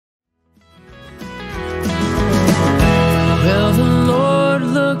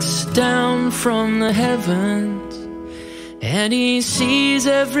from the heavens, and he sees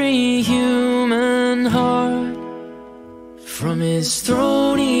every human heart. From his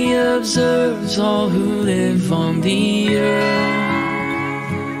throne he observes all who live on the earth,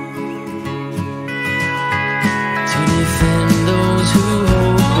 to defend those who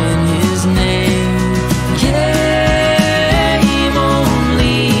hope in his name. Came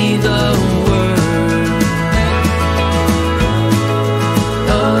only the word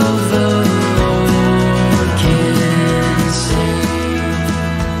of the Lord can save.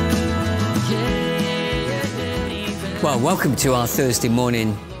 Well, welcome to our Thursday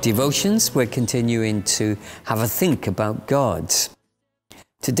morning devotions. We're continuing to have a think about God.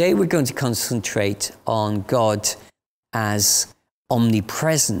 Today we're going to concentrate on God as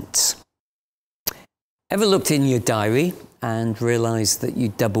omnipresent. Ever looked in your diary and realized that you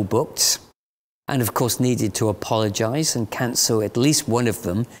double booked and of course needed to apologize and cancel at least one of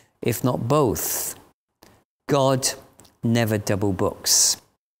them, if not both? God never double books.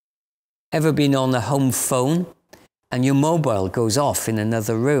 Ever been on the home phone and your mobile goes off in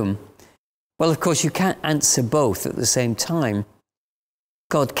another room? Well, of course, you can't answer both at the same time.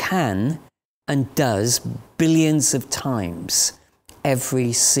 God can and does billions of times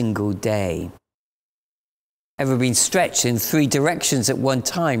every single day. Ever been stretched in 3 directions at one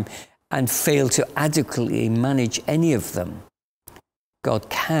time and failed to adequately manage any of them? God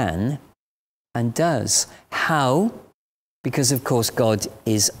can and does. How? Because, of course, God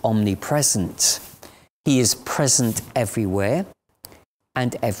is omnipresent. He is present everywhere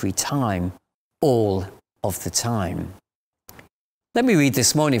and every time, all of the time. Let me read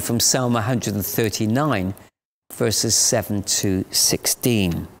this morning from Psalm 139, verses 7 to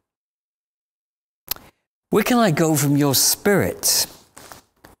 16. Where can I go from your spirit?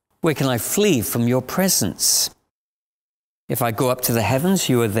 Where can I flee from your presence? If I go up to the heavens,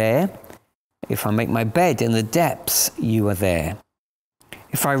 you are there. If I make my bed in the depths, you are there.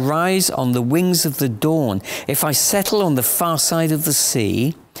 If I rise on the wings of the dawn, if I settle on the far side of the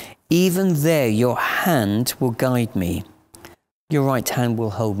sea, even there your hand will guide me. Your right hand will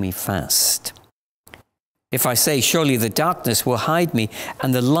hold me fast. If I say, surely the darkness will hide me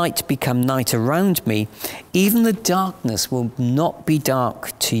and the light become night around me, even the darkness will not be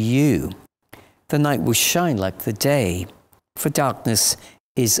dark to you. The night will shine like the day, for darkness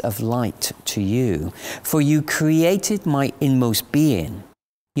is of light to you. For you created my inmost being.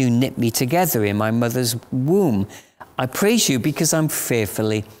 You knit me together in my mother's womb. I praise you because I'm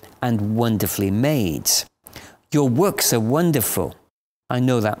fearfully and wonderfully made. Your works are wonderful. I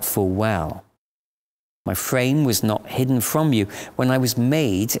know that full well. My frame was not hidden from you when I was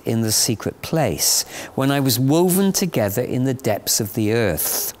made in the secret place, when I was woven together in the depths of the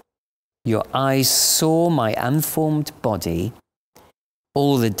earth. Your eyes saw my unformed body.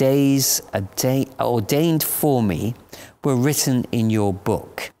 All the days ordained for me were written in your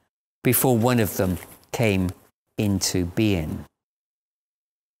book before one of them came into being.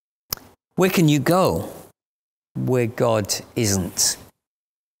 Where can you go where God isn't?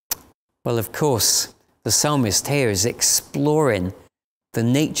 Well, of course, the psalmist here is exploring the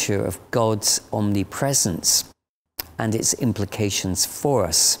nature of God's omnipresence and its implications for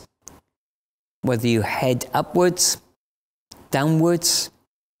us. Whether you head upwards, downwards,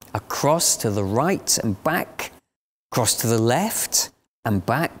 across to the right and back, across to the left and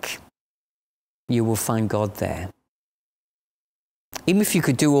back, you will find God there. Even if you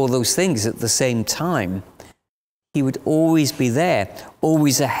could do all those things at the same time, he would always be there,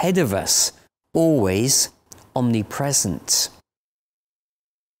 always ahead of us, always omnipresent.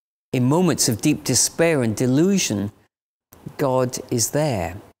 In moments of deep despair and delusion, God is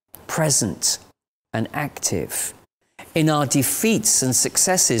there, present and active. In our defeats and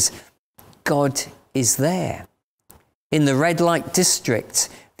successes, God is there. In the red light district,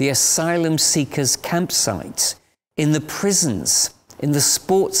 the asylum seekers' campsite, in the prisons, in the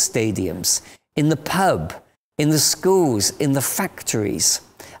sports stadiums, in the pub, in the schools, in the factories,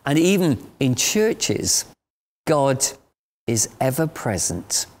 and even in churches, God is ever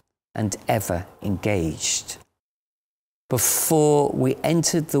present and ever engaged. Before we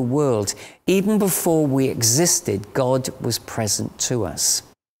entered the world, even before we existed, God was present to us.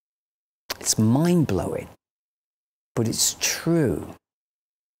 It's mind-blowing, but it's true.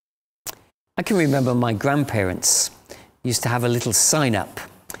 I can remember my grandparents used to have a little sign up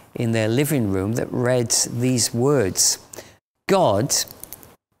in their living room that read these words: God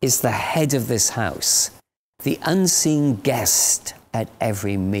is the head of this house, the unseen guest at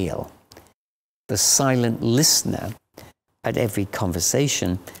every meal, the silent listener at every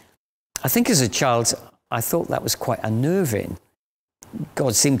conversation. I think as a child, I thought that was quite unnerving.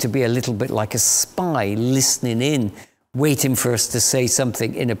 God seemed to be a little bit like a spy listening in, waiting for us to say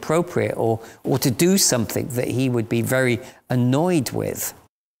something inappropriate or to do something that he would be very annoyed with.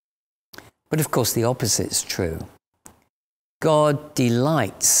 But of course, the opposite is true. God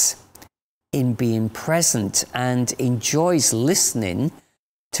delights in being present and enjoys listening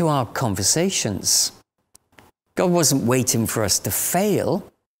to our conversations. God wasn't waiting for us to fail.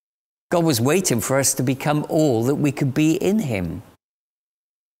 God was waiting for us to become all that we could be in him.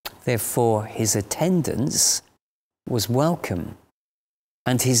 Therefore, his attendance was welcome,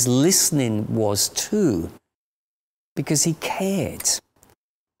 and his listening was too, because he cared,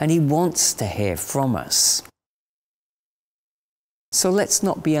 and he wants to hear from us. So let's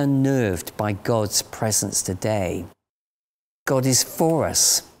not be unnerved by God's presence today. God is for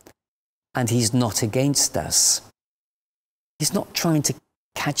us, and he's not against us. He's not trying to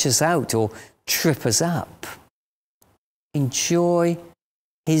catch us out or trip us up. Enjoy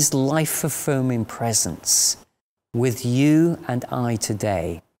his life-affirming presence with you and I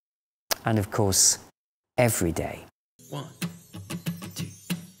today, and of course, every day. 1, 2, 1,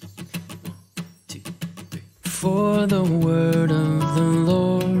 2, 3. For the word of the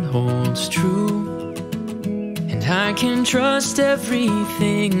Lord holds true, and I can trust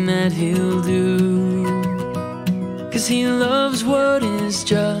everything that he'll do, 'cause he loves what is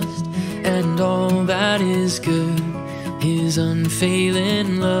just and all that is good. His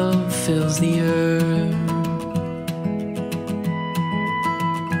unfailing love fills the earth.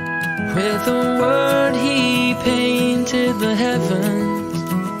 With a word he painted the heavens,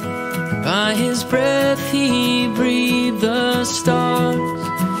 by his breath he breathed the stars.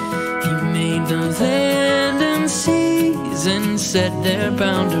 He made the land and seas and set their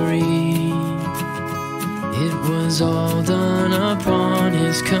boundaries. It was all done upon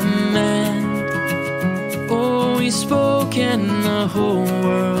his command. Oh, he spoke and the whole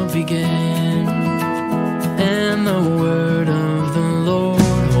world began.